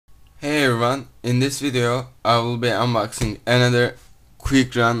Hey everyone, in this video I will be unboxing another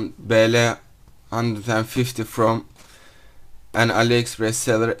Quicrun AliExpress from an AliExpress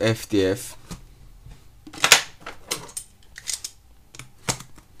seller FDF.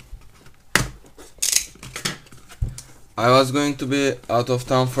 I was going to be out of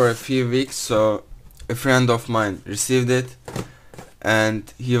town for a few weeks, so a friend of mine received it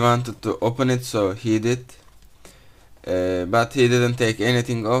and he wanted to open it, so he did. But he didn't take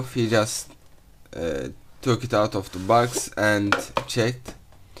anything off, he just took it out of the box and checked.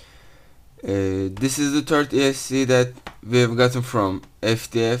 This is the third ESC that we've gotten from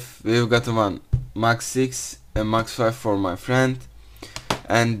FDF. We've gotten one Max 6 and Max 5 for my friend,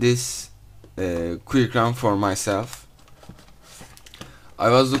 and this Quicrun for myself. I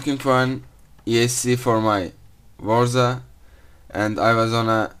was looking for an ESC for my Warza, and I was on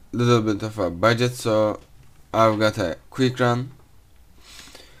a little bit of a budget, so I've got a Quicrun.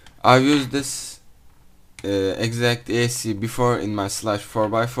 I've used this exact ESC before in my Slash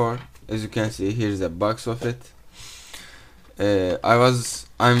 4x4. As you can see, here's a box of it.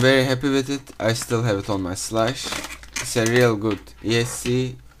 I'm very happy with it. I still have it on my Slash. It's a real good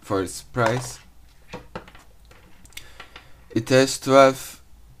ESC for its price. It has 12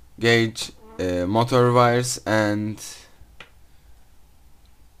 gauge motor wires and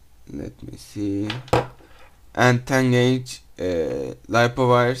let me see, and 10 gauge LiPo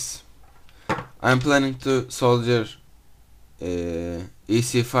wires. I'm planning to solder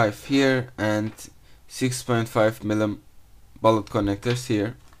EC5 here and 6.5mm bullet connectors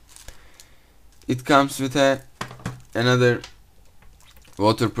here. It comes with another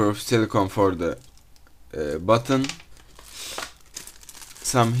waterproof silicone for the button,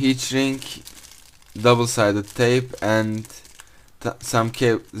 some heat shrink, double-sided tape, and some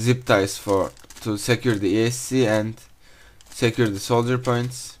zip ties to secure the ESC and secure the solder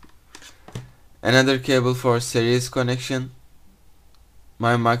points. Another cable for series connection.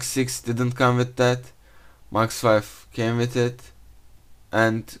 My Max 6 didn't come with that. Max 5 came with it,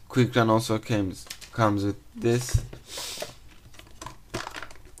 and Quicrun also comes with this.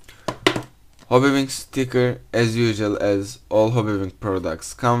 Hobbywing sticker, as usual, as all Hobbywing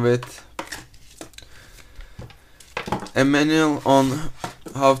products come with. A manual on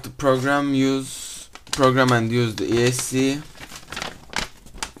how to program and use the ESC.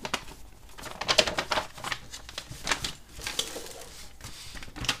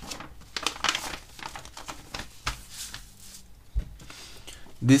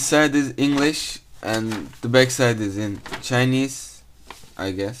 This side is English and the back side is in Chinese,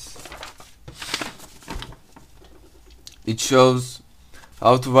 I guess. It shows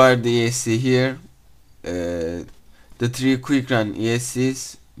how to wire the ESC here. The three Quicrun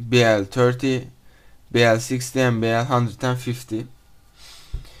ESCs, BL30, BL60 and BL150.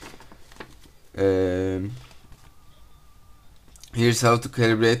 Here's how to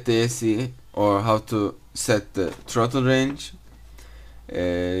calibrate the ESC or how to set the throttle range.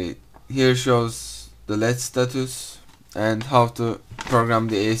 Here shows the LED status and how to program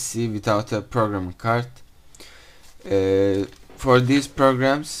the ESC without a programming card. For these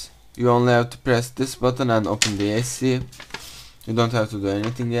programs, you only have to press this button and open the ESC. You don't have to do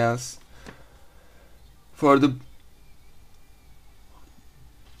anything else. For the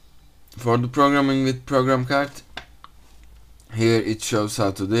programming with program card, here it shows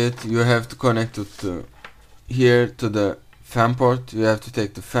how to do it. You have to connect it to here to the fan port. You have to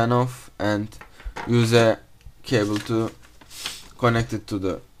take the fan off and use a cable to connect it to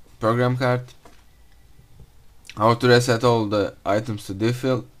the program card. How to reset all the items to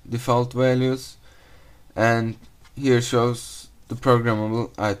default values, and here shows the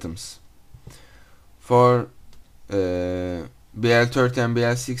programmable items. For BL30 and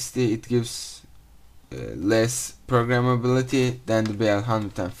BL60, it gives less programmability than the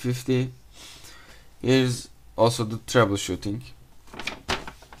BL150. Here's also the troubleshooting.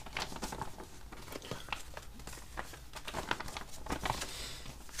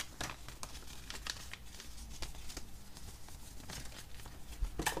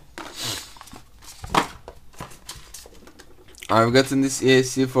 I've gotten this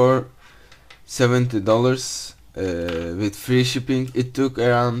ESC for $70 with free shipping. It took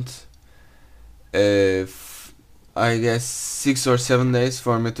around I guess 6 or 7 days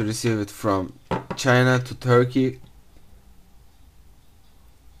for me to receive it from China to Turkey.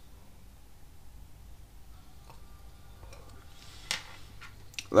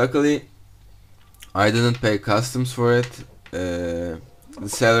 Luckily, I didn't pay customs for it. The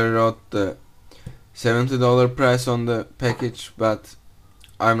seller wrote the $70 price on the package, but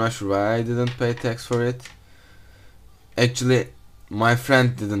I'm not sure why I didn't pay tax for it. Actually, my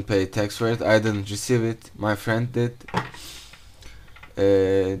friend didn't pay tax for it. I didn't receive it. My friend did.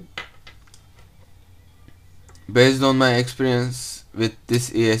 Based on my experience with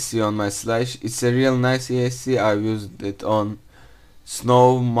this ESC on my Slash, it's a real nice ESC. I've used it on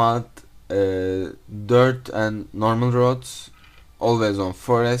snow, mud, dirt and normal roads, always on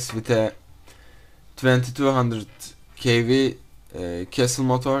forest with a 2200 kV Castle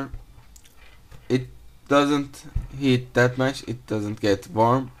motor. It doesn't heat that much, it doesn't get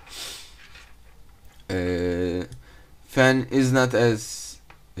warm. Fan is not as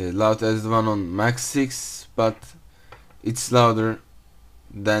loud as the one on Max 6, but it's louder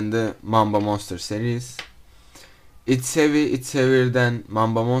than the Mamba Monster series. It's heavy, it's heavier than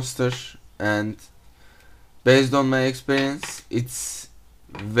Mamba Monster, and based on my experience, it's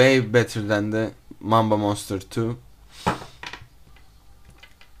way better than the Mamba Monster 2.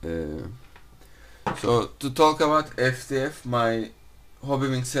 So to talk about FTF, my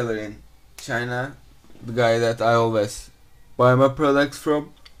Hobbywing seller in China, the guy that I always buy my products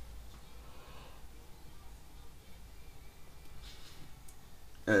from,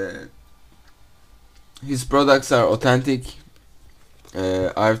 his products are authentic.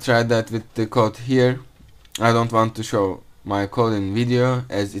 I've tried that with the code here. I don't want to show my code in video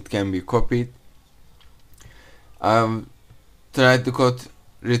as it can be copied. I've tried the code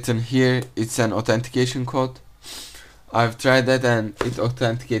written here. It's an authentication code. I've tried that and it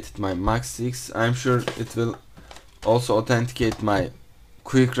authenticated my Max 6. I'm sure it will also authenticate my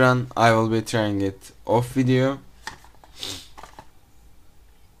Quicrun. I will be trying it off video.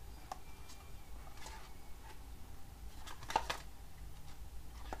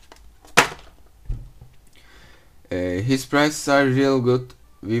 His prices are real good.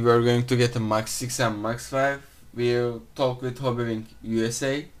 We were going to get a Max 6 and Max 5. We'll talk with Hobbywing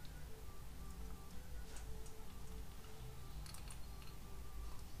USA.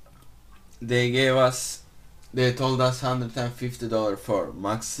 They told us $150 for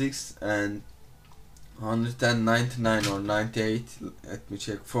Max 6 and $199 or 98, let me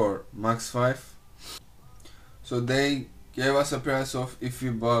check, for Max 5. So they gave us a price of, if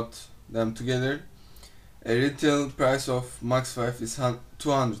we bought them together, a retail price of Max 5 is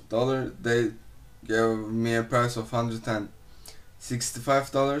 $200. They gave me a price of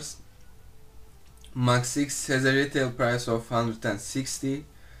 $165. Max 6 has a retail price of $160.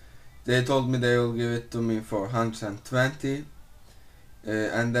 They told me they will give it to me for $120,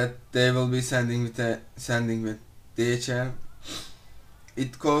 and that they will be sending with DHL.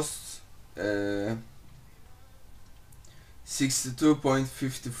 It costs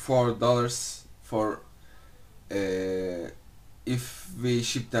 $62.54 for if we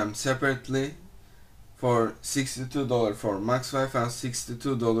ship them separately, for $62 for Max 5 and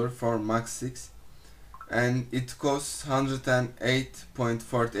 $62 for Max 6, and it costs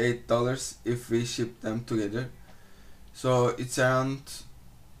 $108.48 if we ship them together. So it's around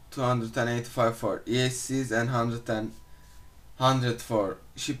 $285 for ESCs and $100 for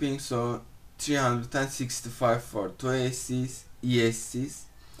shipping, so $365 for two ESCs.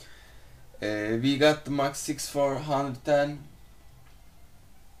 We got the Max 6 for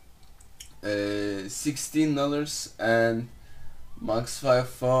 $116 and Max 5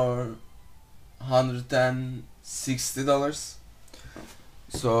 for $160.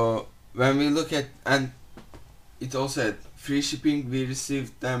 So when we look at, and it also had free shipping, we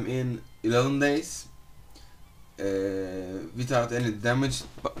received them in 11 days without any damage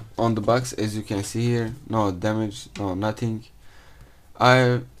on the box, as you can see here. No damage, no nothing.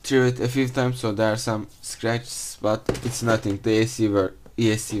 I threw it a few times, so there are some scratches, but it's nothing. The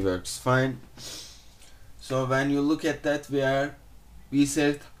ESC works fine. So when you look at that, we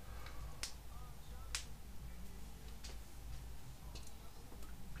saved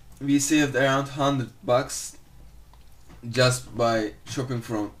around $100 just by shopping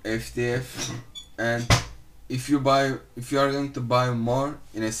from FTF. And if you are going to buy more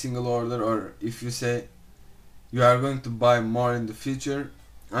in a single order, or if you say you are going to buy more in the future,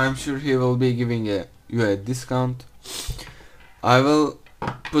 I'm sure he will be giving you a discount. I will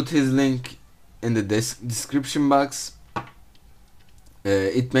put his link in the description box.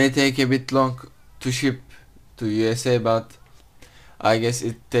 It may take a bit long to ship to USA, but I guess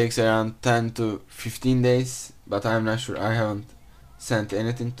it takes around 10 to 15 days, but I'm not sure. I haven't sent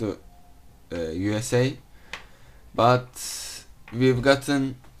anything to USA. But we've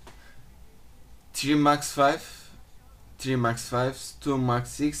gotten 3 Max 5s, 2 Max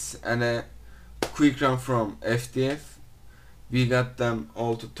 6 and a Quicrun from FTF. We got them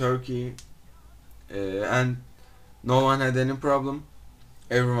all to Turkey, and no one had any problem.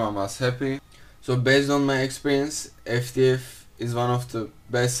 Everyone was happy. So based on my experience, FTF is one of the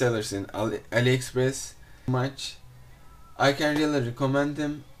best sellers in AliExpress. Much I can really recommend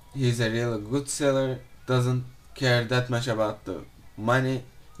him. He's a really good seller, doesn't care that much about the money,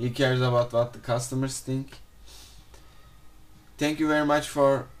 he cares about what the customers think. Thank you very much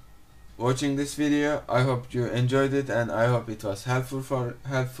for watching this video. I hope you enjoyed it and I hope it was helpful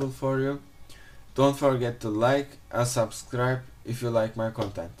for you. Don't forget to like and subscribe if you like my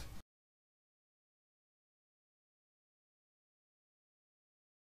content.